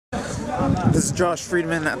This is Josh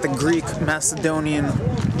Friedman at the Greek-Macedonian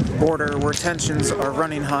border where tensions are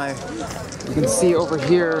running high. You can see over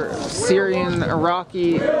here Syrian,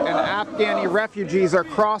 Iraqi, and Afghani refugees are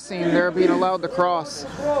crossing. They're being allowed to cross.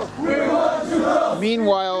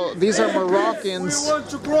 Meanwhile, these are Moroccans. We want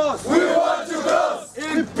to cross. We want to cross.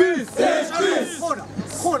 In peace. In peace.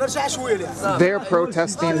 They're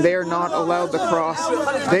protesting. They're not allowed to cross.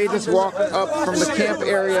 They just walked up from the camp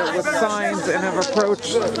area with signs and have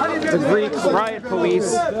approached the Greek riot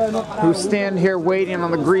police who stand here waiting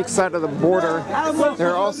on the Greek side of the border.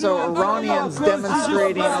 There are also Iranians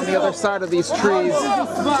demonstrating on the other side of these trees.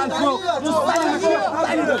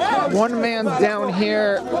 One man down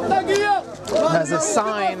here has a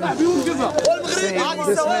sign saying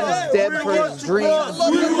this man is dead for his dreams.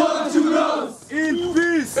 We want to cross. In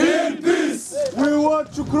peace. In peace. We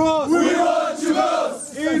want to cross. We want to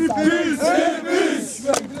cross. In peace. In peace.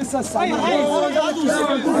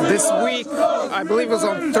 This week, I believe it was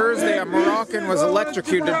on Thursday, a Moroccan was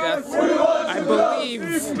electrocuted to death. I believe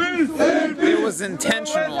it was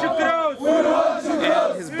intentional.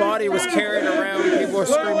 And his body was carried around. People were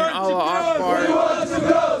screaming Allah Akbar.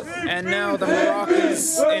 And now the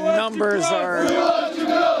Moroccans in numbers are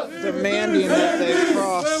demanding that they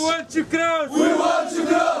cross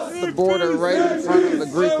the border right in front of the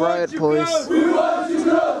Greek riot police.